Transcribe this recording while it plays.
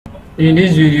In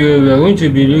this video, we are going to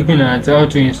be looking at how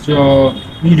to install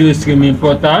video streaming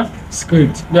portal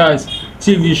script. That's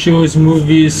TV shows,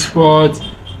 movies, sports,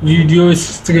 videos,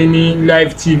 streaming,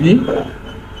 live TV.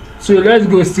 So let's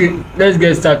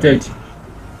get started.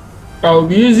 I'll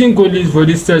be using code list for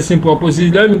this testing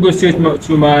purposes. Let me go straight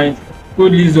to my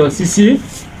code list.cc,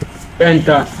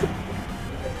 enter.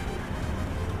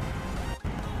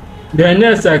 Then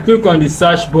next I click on the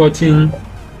search button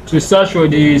to search for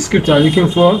the script I'm looking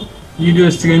for, video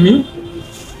streaming,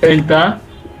 enter.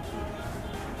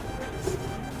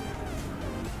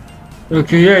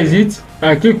 Okay, here is it.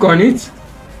 I click on it.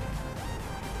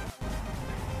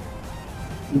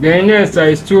 Then next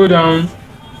I scroll down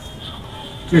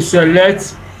to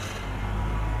select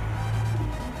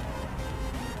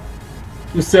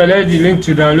the link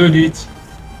to download it.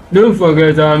 Don't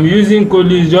forget I'm using code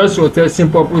list just for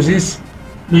testing purposes.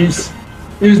 Please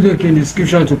use link in the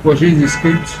description to purchase the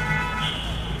script.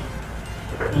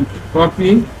 And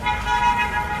copy.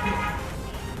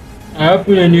 I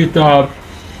open a new tab,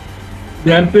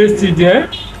 then paste it there,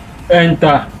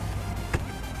 enter.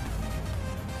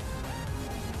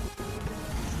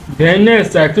 Then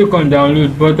next I click on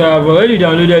download, but I've already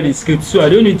downloaded the script, so I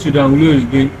don't need to download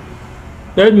again.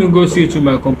 Let me go straight to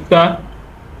my computer.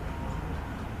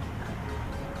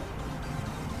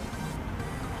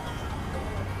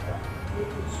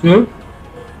 So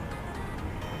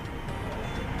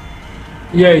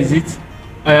here is it.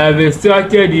 I have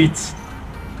extracted it.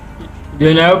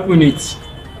 Then I open it.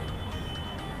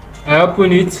 I open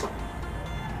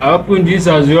this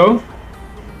as well.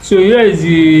 So here is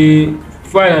the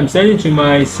file I'm sending to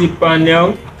my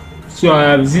cPanel. So I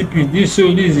have zipped it. This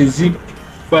is a zip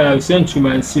file I've sent to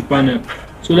my cPanel.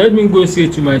 So let me go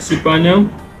straight to my cPanel.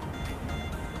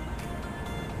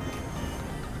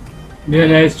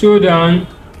 Then I scroll down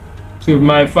to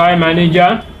my file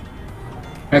manager.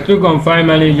 I click on file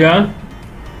manager.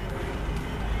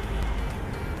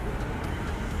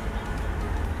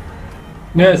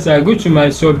 Next I go to my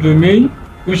subdomain,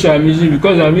 which I'm using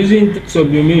because I'm using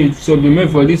subdomain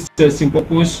for this testing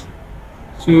purpose.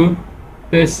 So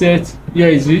let's set, here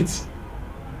is it.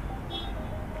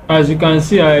 As you can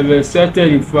see, I have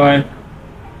extracted the file.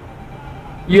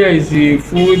 Here is the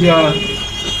folder.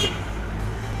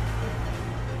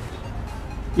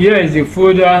 Here is the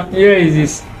folder. Here is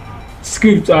this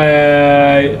script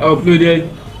I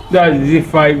uploaded. That is the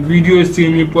file, video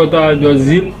streaming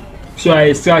portal.zip. So I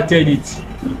extracted it.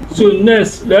 So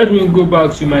next, let me go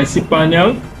back to my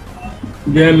cPanel,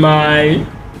 then my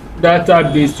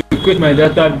database, to create my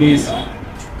database.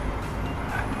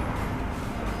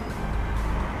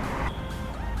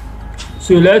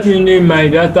 So let me name my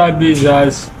database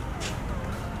as,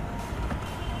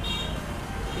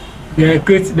 then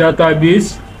create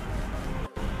database.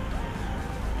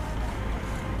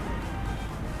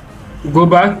 Go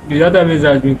back, the database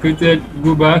has been created,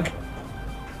 go back.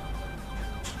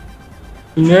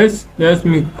 Next, let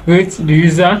me create the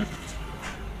user.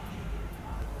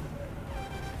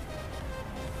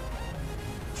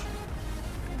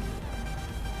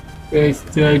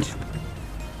 Pasted.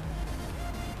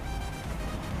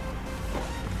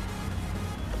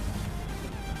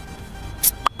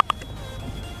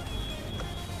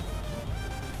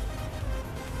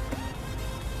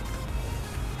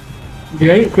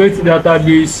 Then create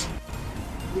database.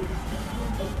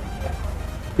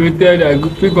 Created, I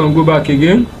click on go back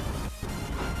again.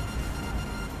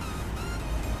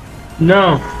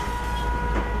 Now,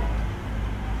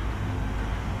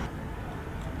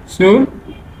 so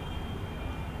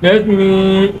let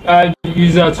me add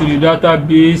user to the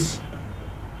database.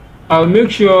 I'll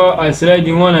make sure I select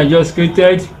the one I just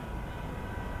created.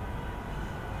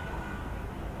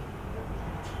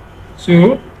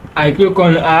 So I click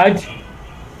on add.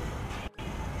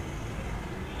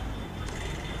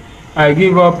 I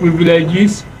give up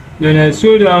privileges, then I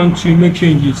scroll down to make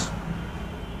changes.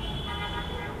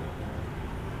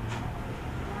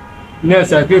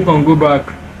 Next I click on go back.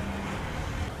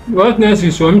 What next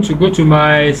is for me to go to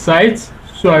my site.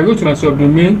 So I go to my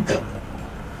subdomain.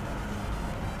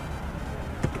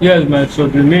 Here's my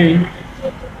subdomain.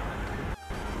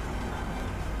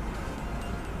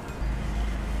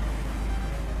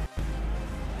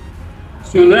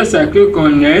 So next I click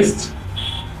on next.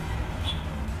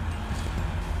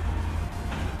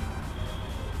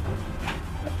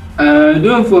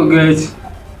 Don't forget,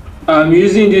 I'm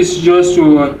using this just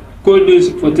to code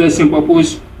list for testing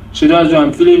purpose, so that's why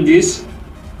I'm filling this.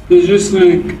 Please use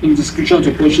link in the description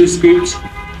to purchase script.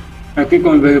 I click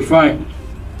on verify.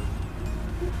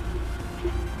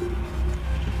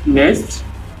 Next,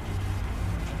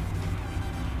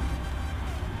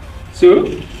 So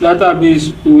database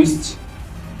host,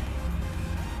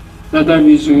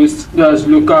 that's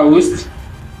localhost,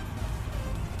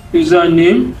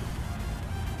 username,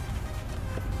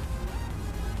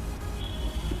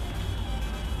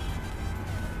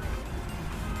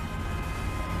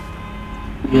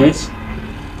 yes,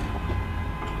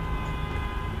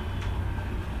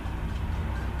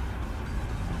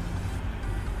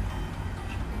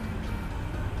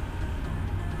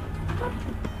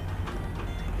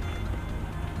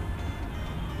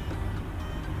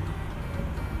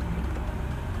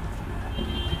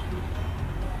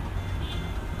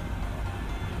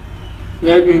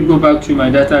 let me go back to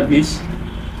my database.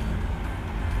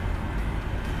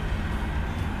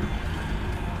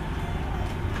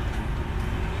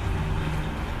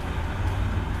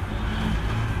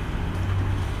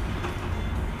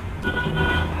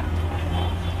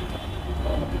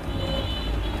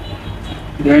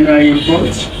 Then I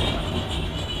import.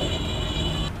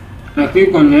 I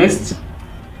click on next.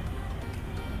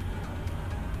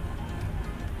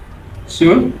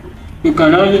 So you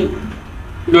can now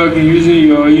log in using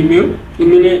your email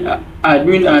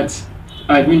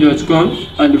admin@admin.com,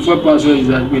 and the default password is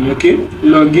admin. Okay,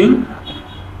 login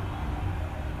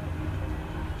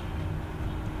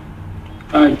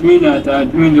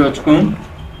admin@admin.com,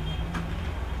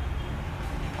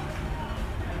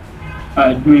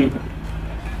 admin,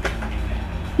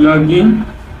 login.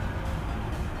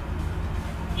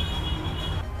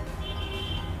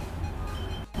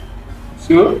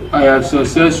 So I have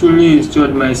successfully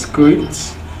installed my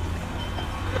script.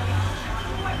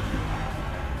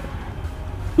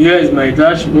 Here is my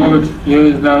dashboard. Here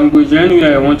is language,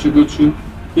 anywhere I want to go to.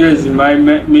 Here is my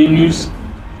menus,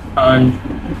 and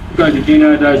look at the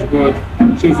general dashboard.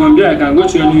 So from there I can go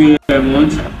to anywhere I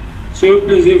want. So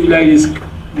please, if you like this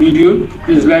video,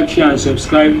 please like, share and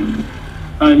subscribe,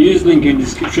 and use link in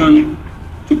description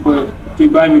to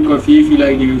buy me coffee if you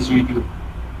like this video.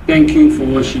 Thank you for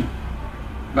watching.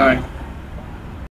 Bye.